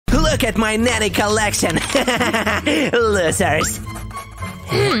Look at my nanny collection. Losers.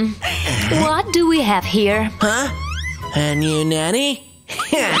 What do we have here? Huh? A new nanny?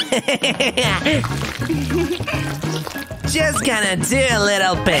 Just gonna do a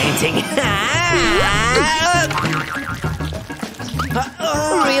little painting.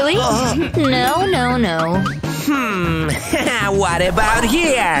 Really? No, no, no. What about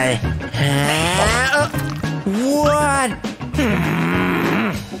here? What?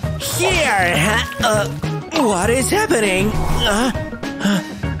 Here? What is happening?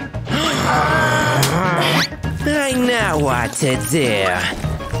 I know what to do.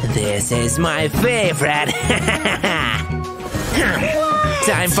 This is my favorite.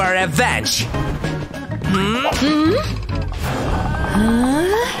 Time for revenge.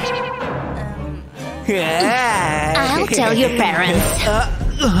 I'll tell your parents.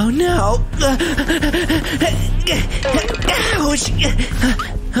 Oh no! Ouch!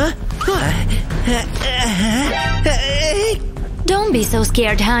 Don't be so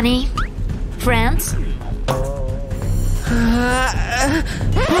scared, honey. Friends?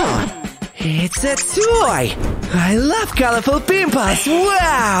 It's a toy! I love colorful pimples!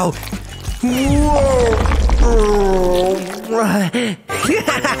 Wow! Whoa!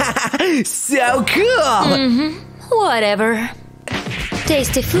 So cool! Whatever.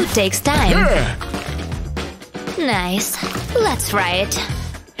 Tasty food takes time. Nice. Let's try it.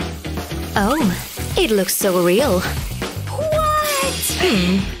 Oh, it looks so real. What?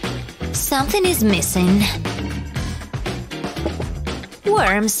 Something is missing.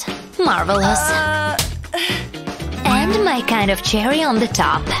 Worms. Marvelous. And my kind of cherry on the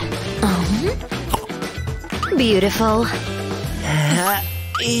top. Beautiful.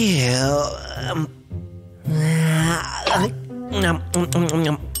 Ew.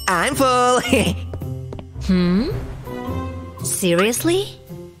 I'm full. Seriously?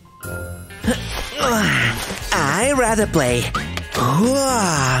 I rather play.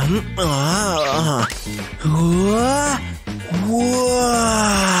 Whoa!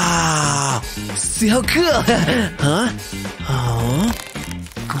 So cool! Huh?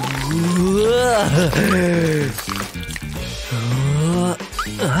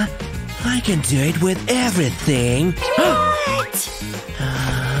 I can do it with everything. What?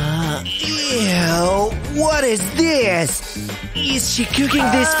 Ew! What is this? Is she cooking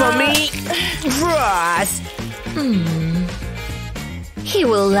this for me? Gross! He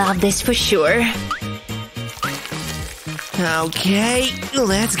will love this for sure. Okay,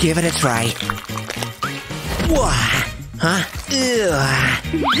 let's give it a try. Whoa! Huh?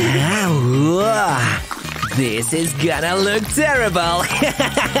 This is gonna look terrible.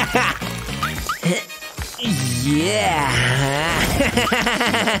 Yeah.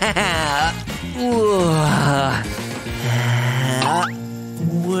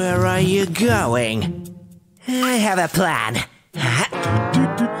 Where are you going? I have a plan.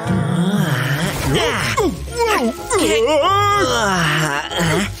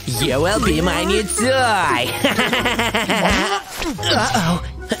 You will be my new toy. Uh-oh.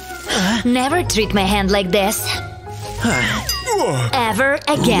 Never treat my hand like this. Ever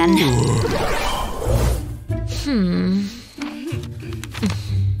again.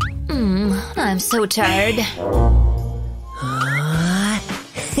 I'm so tired.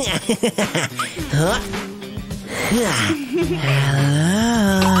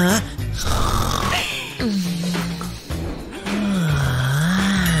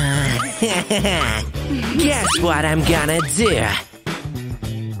 Guess what I'm gonna do?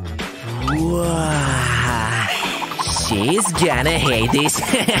 Wow. She's gonna hate this.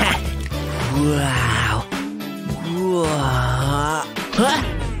 Wow. Whoa. Huh?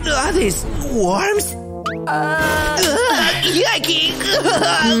 Are these worms? Yucky!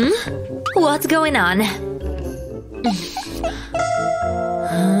 What's going on?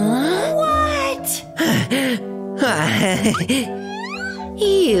 What?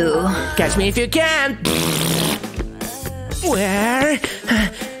 You. Catch me if you can. Where?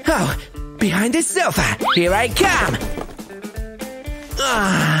 Oh, behind the sofa. Here I come.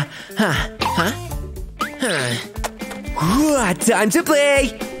 Time to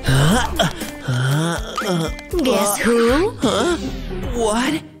play. Guess who?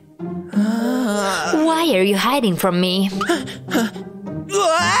 What? Why are you hiding from me?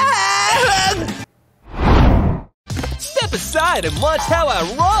 Step aside and watch how I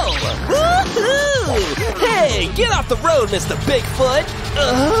roll! Woohoo! Hey, get off the road, Mr. Bigfoot!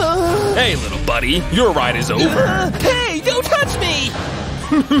 Hey, little buddy, your ride is over. Hey, don't touch me!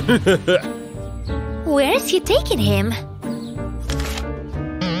 Where is he taking him?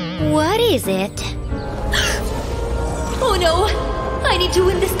 What is it? Oh no! I need to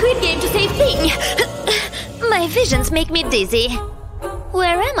win the Squid Game to save Thing. My visions make me dizzy.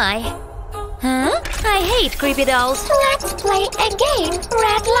 Where am I? Huh? I hate creepy dolls. Let's play a game.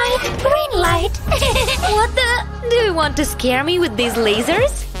 Red light, green light. What the? Do you want to scare me with these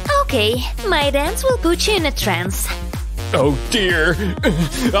lasers? Okay, my dance will put you in a trance. Oh dear.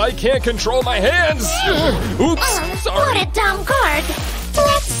 I can't control my hands. Oops, What sorry. a dumb card.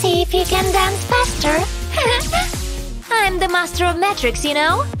 Let's see if you can dance faster. I'm the master of metrics, you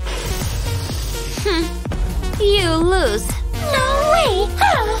know? You lose. No way.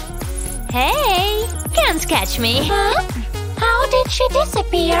 Hey, can't catch me. Huh? How did she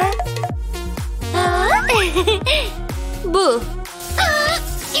disappear? Boo.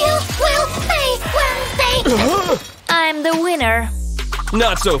 You will pay Wednesday. I'm the winner.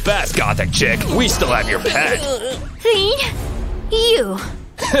 Not so fast, Gothic chick. We still have your pet. See? You.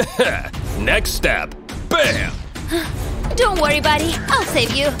 Next step. Bam! Don't worry, buddy. I'll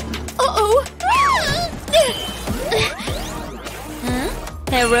save you. Uh-oh. Huh?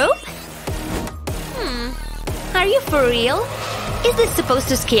 A rope? Are you for real? Is this supposed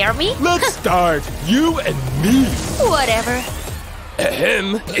to scare me? Let's start. You and me. Whatever.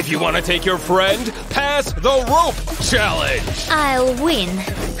 Ahem. If you want to take your friend, pass the rope challenge. I'll win.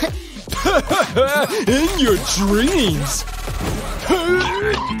 In your dreams.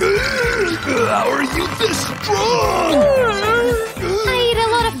 How are you this strong? I eat a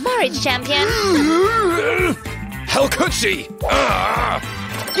lot of porridge, champion. How could she?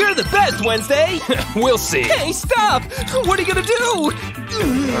 You're the best, Wednesday! We'll see. Hey, stop! What are you gonna do?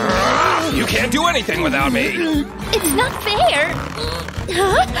 You can't do anything without me. It's not fair.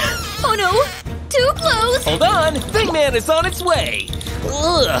 Huh? Oh no! Too close! Hold on! Big Man is on its way!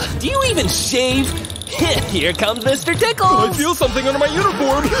 Ugh, do you even shave? Here comes Mr. Tickles! I feel something under my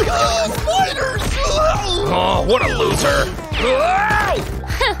uniform. Spiders! Oh, what a loser!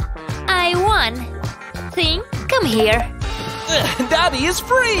 I won. Thing, come here. Dobby is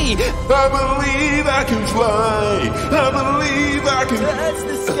free! I believe I can fly. I believe I can. That's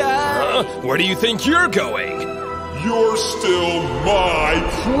the sky! Where do you think you're going? You're still my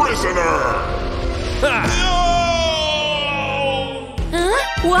prisoner. Ha! No!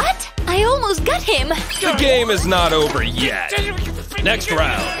 What? I almost got him. The game is not over yet. Next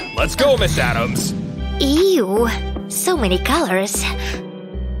round. Let's go, Miss Addams. Ew. So many colors.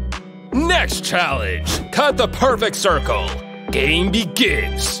 Next challenge. Cut the perfect circle. Game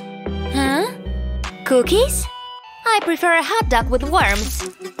begins. Huh? Cookies? I prefer a hot dog with worms.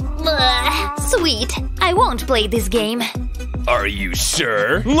 Ugh, sweet. I won't play this game. Are you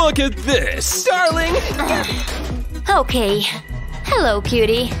sure? Look at this. Darling! Okay. Hello,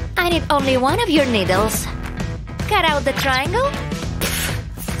 cutie. I need only one of your needles. Cut out the triangle?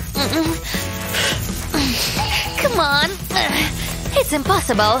 Come on. It's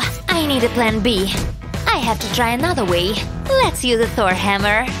impossible. I need a plan B. I have to try another way. Let's use the Thor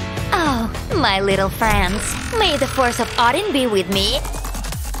hammer. Oh, my little friends. May the force of Odin be with me.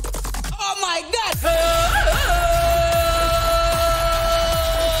 Oh my god!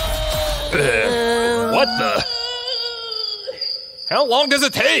 What the? How long does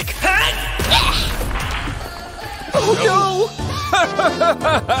it take? Oh no!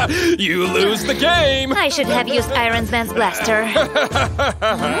 You lose the game. I should have used Iron Man's blaster.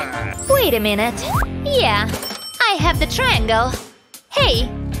 Wait a minute. Yeah, I have the triangle. Hey,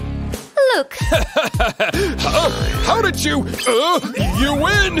 look. How did you? You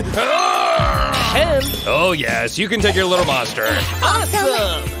win! Oh yes, you can take your little monster.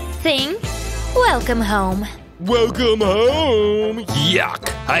 Awesome! Thing, welcome home. Welcome home. Yuck!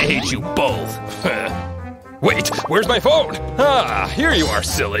 I hate you both. Wait, where's my phone? Ah, here you are,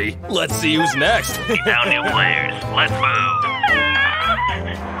 silly. Let's see who's next. Now new players, let's move.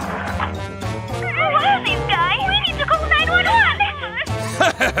 What are these guys? We need to call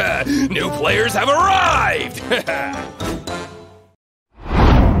 911. New players have arrived.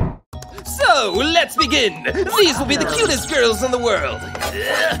 So, let's begin! These will be the cutest girls in the world!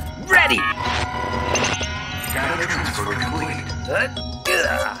 Ready! Data transfer complete.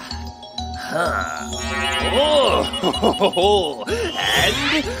 Oh,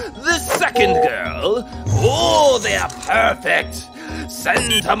 and the second girl. Oh, they are perfect!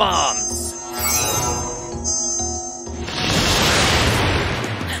 Send to moms!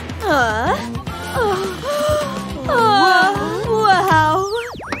 Wow.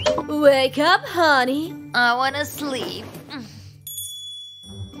 Wake up, honey. I wanna sleep.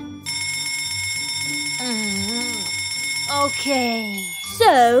 Okay.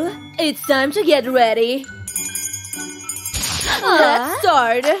 So, it's time to get ready. Let's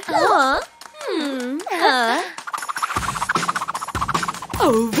start.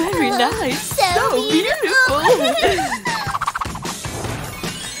 Oh, very nice. So beautiful.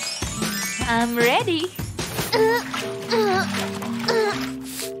 I'm ready.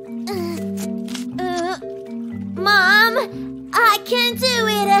 Mom, I can't do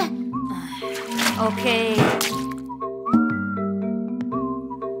it. Okay.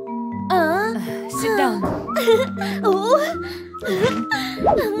 Sit down. Oh.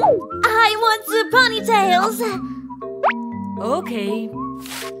 I want two ponytails. Okay.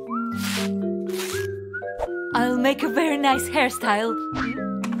 I'll make a very nice hairstyle.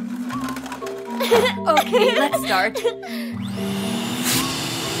 Okay, let's start.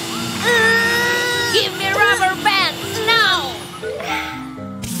 Give me rubber bands now.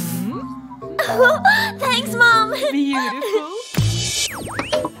 Thanks, Mom. Beautiful.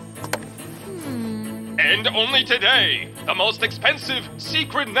 And only today, the most expensive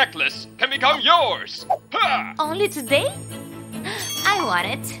secret necklace can become yours. Ha! Only today? I want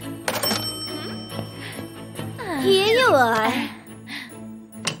it. Here you are.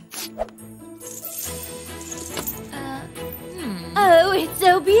 Oh, it's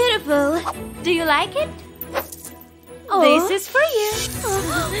so beautiful. Do you like it? Oh. This is for you.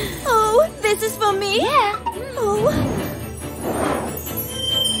 Oh, this is for me? Yeah. Oh.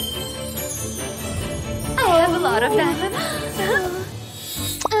 I have a lot of diamonds.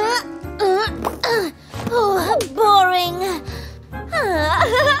 Oh, boring.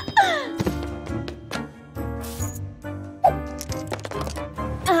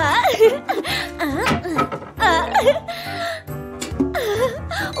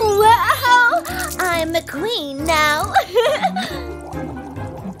 Wow, I'm a queen now.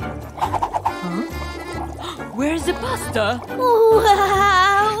 Where's the pasta?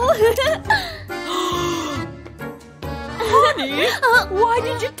 Wow. Honey, why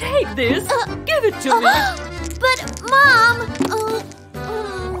did you take this? Give it to me. But, Mom...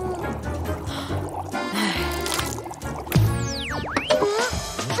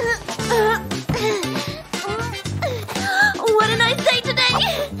 What did I say today?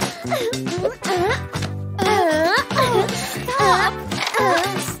 Stop!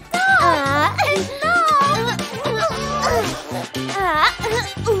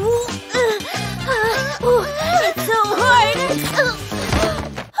 It's so hard!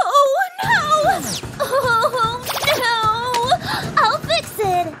 Oh no! Oh no! I'll fix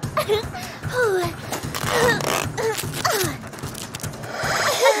it!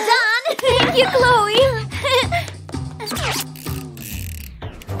 Done! Thank you, Chloe.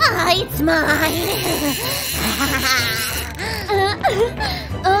 It's mine!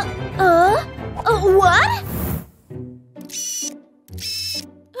 What?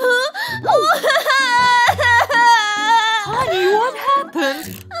 Honey, what happened?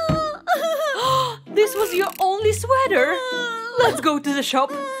 This was your only sweater. Let's go to the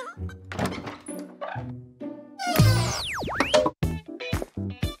shop.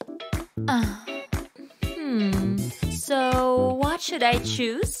 So, what should I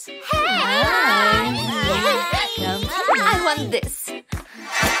choose? I want this.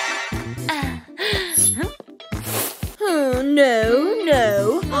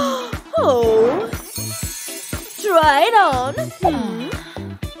 No. Oh. Try it on.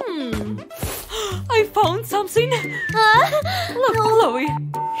 I found something. Look, Chloe.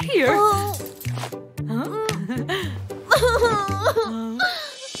 Here.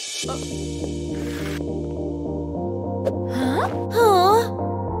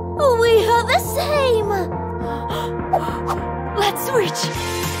 We are the same. Let's switch.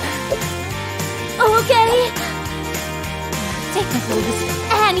 Okay. Take my clothes.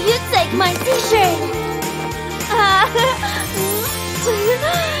 And you take my t-shirt.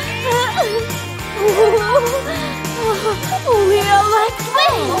 We are like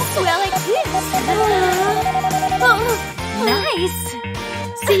twins. We are like twins. Nice.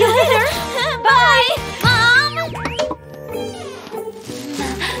 See you later. Bye, Mom.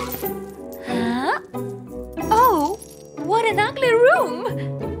 Huh? Oh, what an ugly room.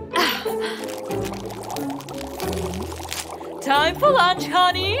 Time for lunch,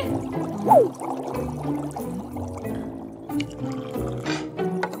 honey.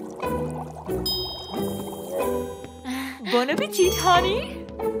 Bon appetit, honey.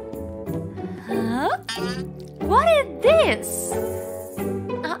 Huh? What is this?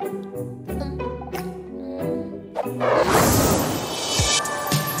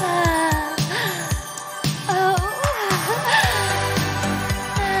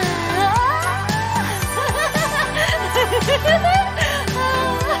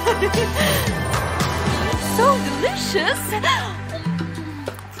 So delicious.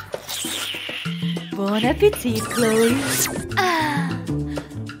 Bon appetit, Chloe.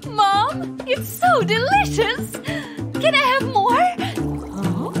 so delicious! Can I have more?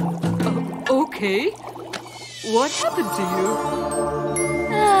 Okay. What happened to you?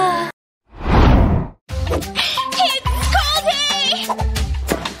 It's Goldie!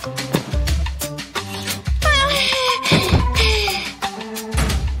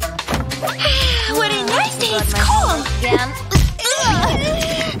 What a nice day! It's cold! Again.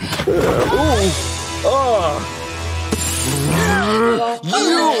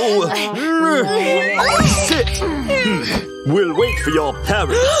 Sit! We'll wait for your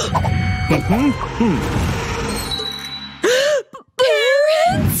parents.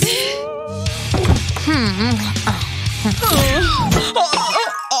 Parents?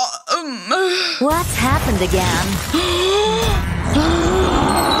 What's happened again?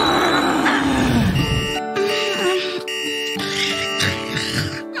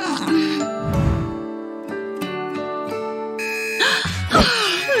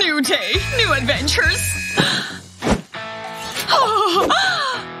 New day, new adventures.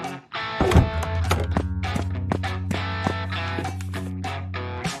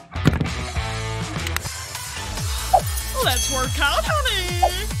 Let's work out, honey.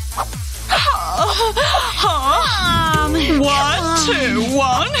 1, 2,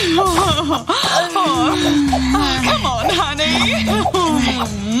 1. Come on, honey.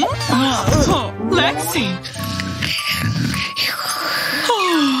 Lexi.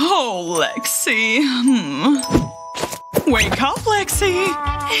 Oh, Lexi. Wake up, Lexi.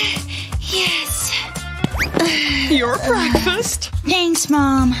 Yes. Your breakfast. Thanks,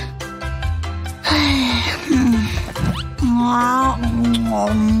 Mom.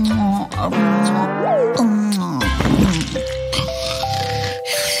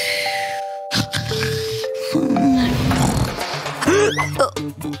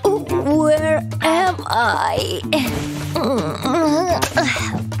 Where am I?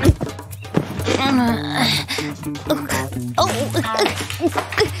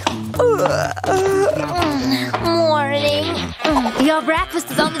 Morning. Your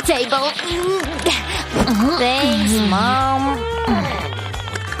breakfast is on the table. Thanks, Mom.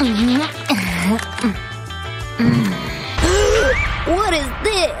 What is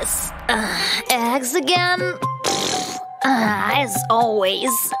this? Eggs again? As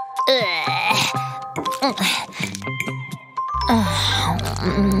always.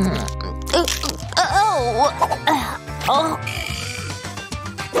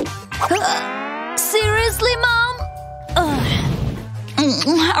 Seriously, Mom?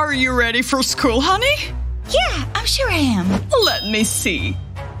 Are you ready for school, honey? Yeah, I'm sure I am. Let me see.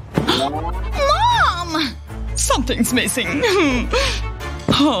 Mom! Something's missing.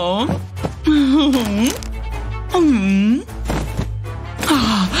 Huh?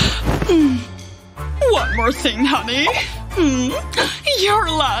 One more thing, honey. Your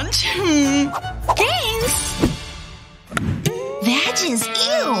lunch. Thanks. That is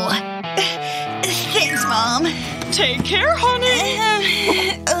ew. Thanks, Mom. Take care, honey.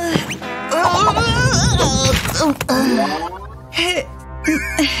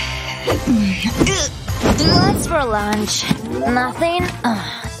 What's for lunch? Nothing?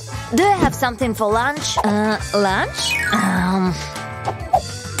 Do I have something for lunch? Lunch?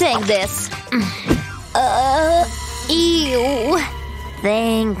 Take this. Ew.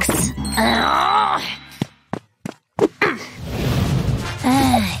 Thanks.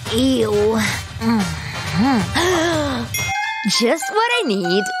 Ew. Just what I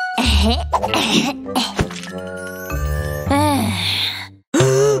need.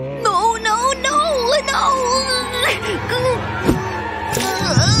 No, no, no, no.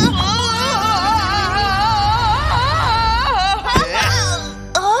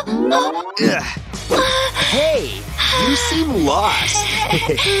 Hey, you seem lost.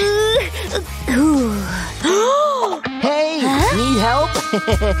 Hey, need help?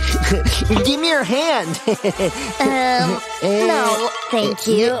 Give me your hand. No, thank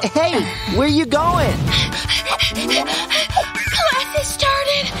you. Hey, where you going? Class has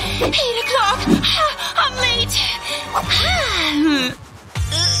started. 8 o'clock. I'm late.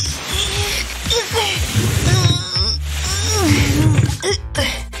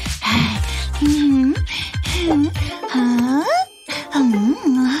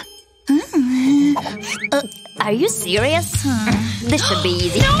 Are you serious? This should be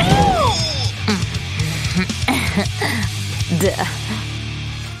easy. No! Duh.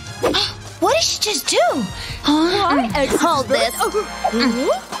 What did she just do? Hold this.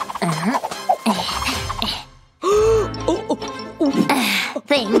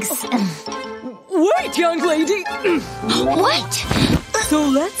 Thanks. Wait, young lady. What? So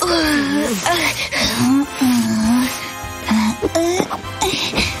let's go.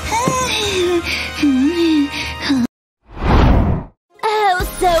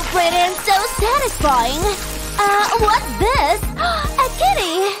 satisfying. What's this? A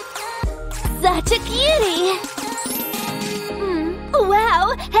kitty! Such a cutie!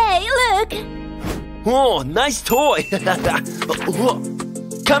 Wow! Hey, look! Oh, nice toy! Come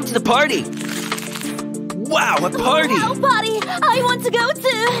to the party! Wow, a party! Wow, party! I want to go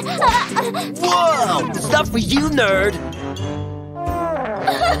too! Whoa! It's not for you, nerd!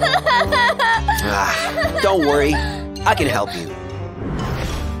 Don't worry, I can help you.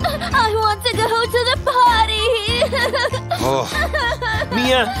 I want to go to the party! Oh.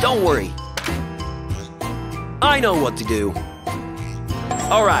 Mia, don't worry. I know what to do.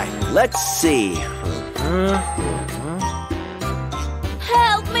 Alright, let's see.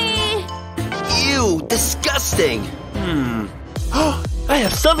 Help me! Ew, disgusting! I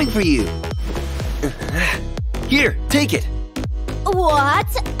have something for you! Here, take it! What?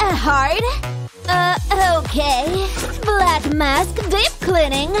 A heart? Okay. Black mask deep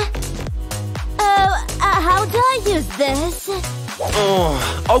cleaning. Oh, how do I use this?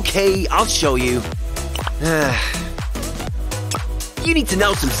 Oh, okay, I'll show you. You need to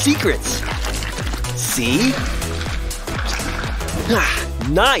know some secrets. See?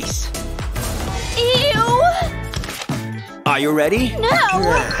 Nice! Ew! Are you ready? No!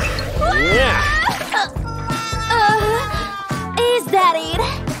 Yeah! Is that it?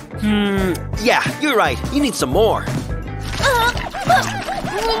 Yeah, you're right. You need some more.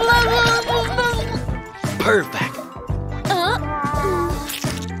 Perfect.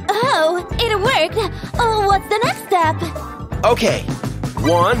 Oh, it worked. Oh, what's the next step? Okay.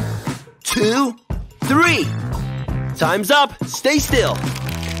 1, 2, 3. Time's up. Stay still.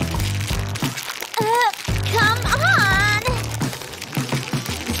 Come on.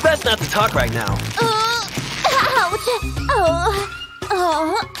 It's best not to talk right now. Ouch. Oh.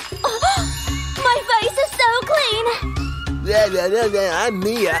 My face is so clean. I'm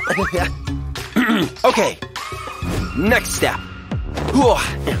Mia. Okay. Next step. Nope.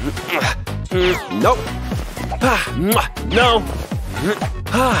 No.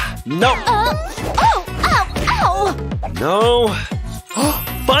 No. Ow. No.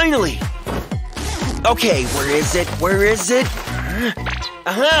 Finally. Okay, where is it? Where is it?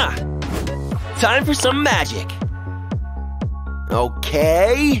 Aha! Time for some magic.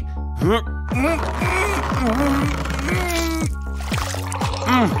 Okay.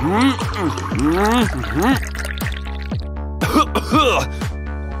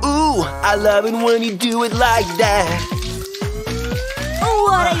 Ooh, I love it when you do it like that.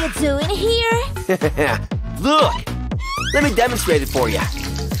 What are you doing here? Look, let me demonstrate it for you.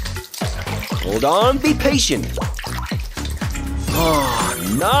 Hold on, be patient. Oh,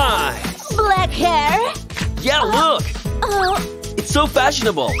 nice. Black hair? Yeah, look. Oh. It's so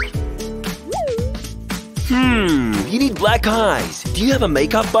fashionable. You need black eyes. Do you have a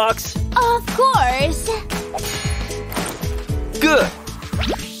makeup box? Of course. Good.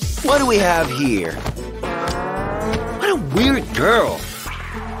 What do we have here? What a weird girl.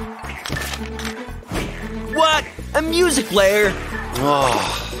 What? A music player?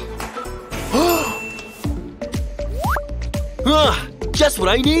 Oh. Just what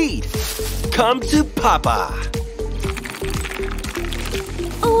I need. Come to Papa.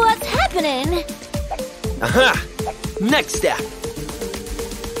 What's happening? Aha! Next step.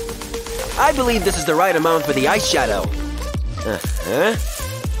 I believe this is the right amount for the eyeshadow.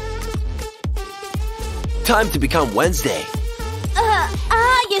 Time to become Wednesday.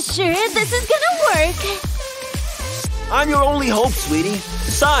 Are you sure this is gonna work? I'm your only hope, sweetie.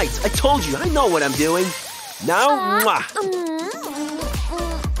 Besides, I told you, I know what I'm doing. Now, mwah.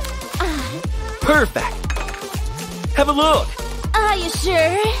 Perfect. Have a look. Are you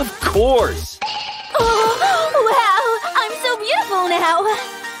sure? Of course. Oh, wow! I'm so beautiful now.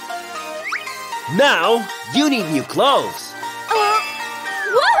 Now, you need new clothes. Whoa!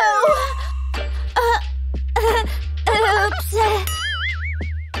 Oops.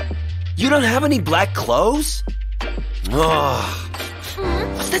 You don't have any black clothes? Oh,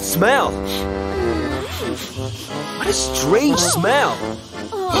 what's that smell? What a strange smell.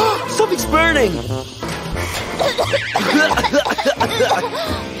 Something's burning.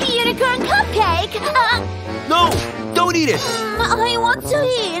 Unicorn cupcake! No, don't eat it. I want to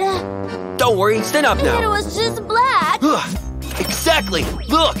eat. Don't worry, stand up It now. was just black. Exactly.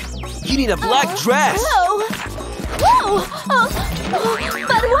 Look, you need a black dress. Whoa!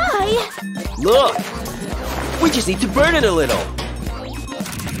 But why? Look, we just need to burn it a little.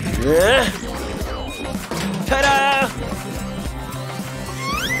 Ta-da!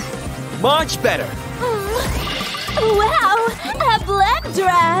 Much better. Wow! A black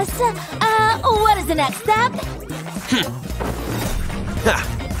dress! What is the next step?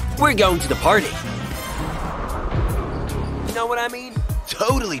 We're going to the party. You know what I mean?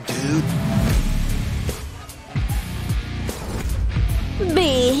 Totally, dude.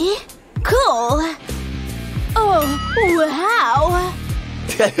 B. Cool. Oh, wow.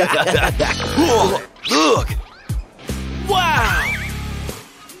 Look! Wow!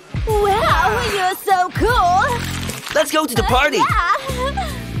 Wow, you're so cool. Let's go to the party. Yeah.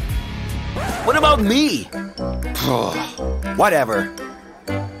 What about me? Whatever.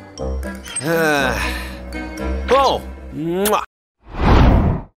 Oh! Mwah.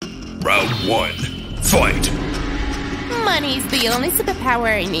 Round 1. Fight! Money's the only superpower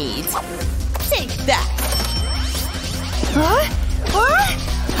I need. Take that! Huh?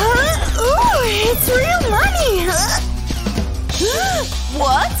 Ooh, it's real money.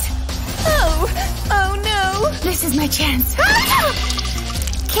 What? Oh no! This is my chance.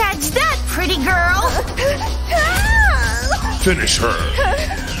 Catch that, pretty girl. Finish her.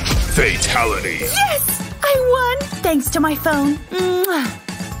 Fatality. Yes, I won thanks to my phone.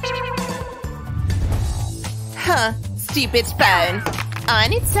 Huh, stupid phone. I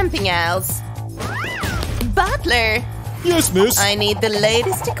need something else. Butler! Yes, miss. I need the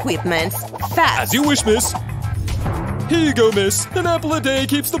latest equipment. Fast! As you wish, miss. Here you go, miss. An apple a day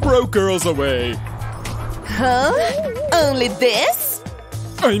keeps the broke girls away. Huh? Only this?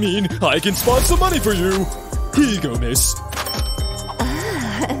 I mean, I can spot some money for you. Here you go, miss.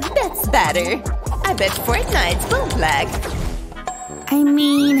 That's better. I bet Fortnite's bootleg. I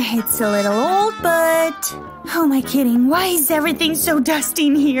mean, it's a little old, but... Who am I kidding? Why is everything so dusty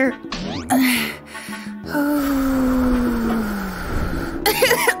in here?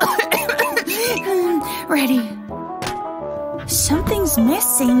 Ready. Something's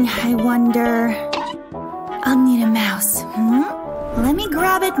missing, I wonder. I'll need a mouse. Let me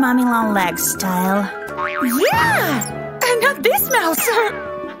grab it mommy long leg style. Yeah! Not this mouse!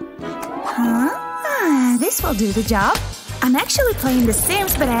 This will do the job. I'm actually playing The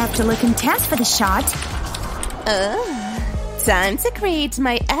Sims, but I have to look intense for the shot. Time to create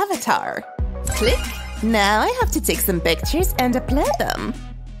my avatar. Click. Now I have to take some pictures and upload them.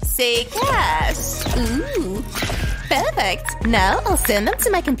 Say cash. Ooh. Perfect. Now I'll send them to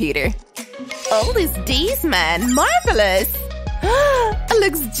my computer. All these D's, man. Marvelous.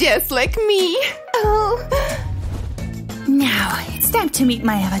 Looks just like me. Oh. Now, it's time to meet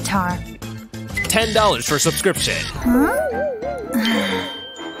my avatar. $10 for subscription.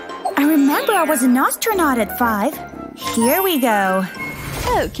 I remember I was an astronaut at 5. Here we go.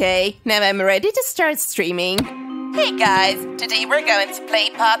 Okay, now I'm ready to start streaming. Hey guys, today we're going to play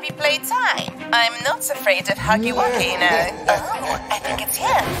Poppy Playtime. I'm not afraid of Huggy Wuggy, you know. Oh, I think it's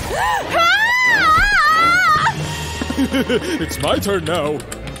him. It's my turn now.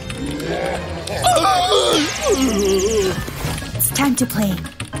 It's time to play.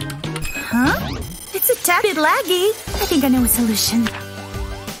 Huh? It's a tad bit laggy. I think I know a solution.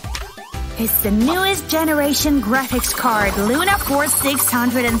 It's the newest generation graphics card, Luna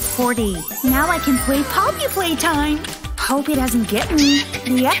 4640. Now I can play Poppy Playtime. Hope it doesn't get me.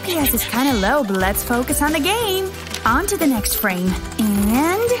 The FPS is kind of low, but let's focus on the game. On to the next frame.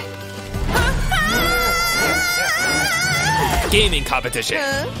 And... Gaming competition.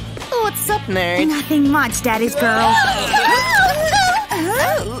 What's up, nerd? Nothing much, Daddy's girl.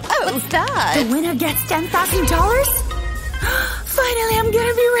 What's that? The winner gets $10,000? Finally, I'm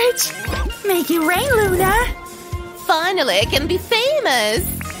gonna be rich. Make it rain, Luna. Finally, I can be famous.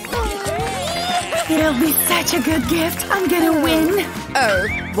 It'll be such a good gift. I'm gonna win. Oh,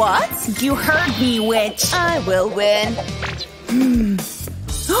 what? You heard me, witch. I will win.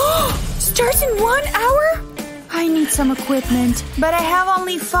 Starts in 1 hour? I need some equipment, but I have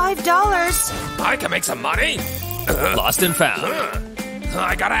only $5. I can make some money. Lost and found.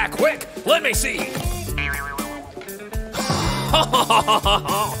 I gotta act quick. Let me see.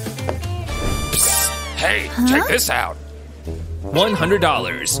 Psst. Hey, check this out. $100,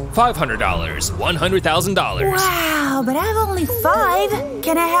 $500, $100,000. Wow, but I have only 5.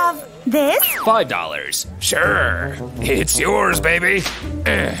 Can I have this? $5. Sure. It's yours, baby.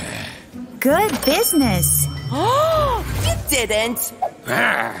 Good business. Oh, you didn't.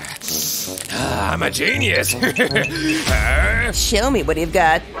 I'm a genius. Show me what you've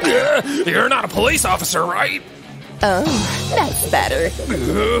got. You're not a police officer, right? Oh, that's better.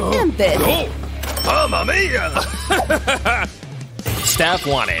 And this. Oh, Mamma Mia! Staff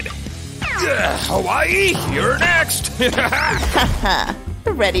wanted. Hawaii, you're next.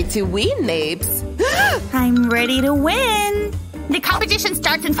 Ready to win, Nabes. I'm ready to win. The competition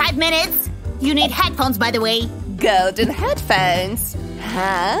starts in 5 minutes. You need headphones, by the way. Golden headphones.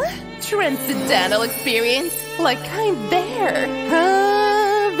 Huh? Transcendental experience? Like I'm there.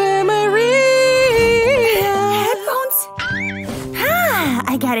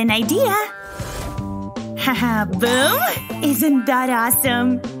 got an idea. Haha, boom! Isn't that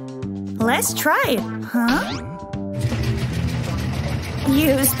awesome? Let's try it, huh?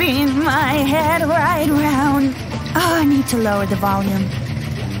 You spin my head right round. Oh, I need to lower the volume.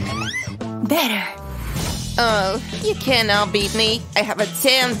 Better. Oh, you cannot beat me. I have a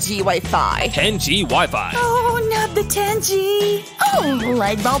 10G Wi-Fi. 10G Wi-Fi. Oh, not the 10G. Oh,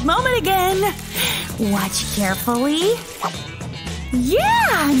 light bulb moment again. Watch carefully.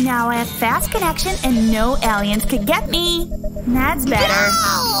 Yeah, now I have fast connection and no aliens could get me. That's better.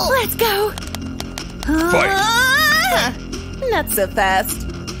 Go! Let's go. Fire. Not so fast.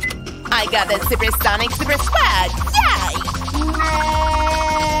 I got the supersonic super swag. Yay!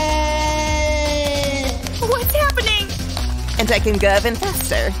 What's happening? And I can go even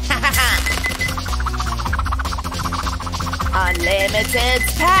faster. Unlimited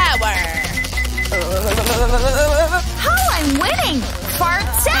power. How I'm winning!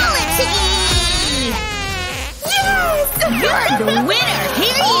 Fartality! Yes! You're the winner!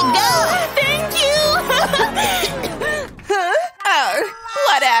 Here you go! Thank you! Oh,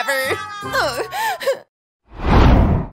 whatever. Oh,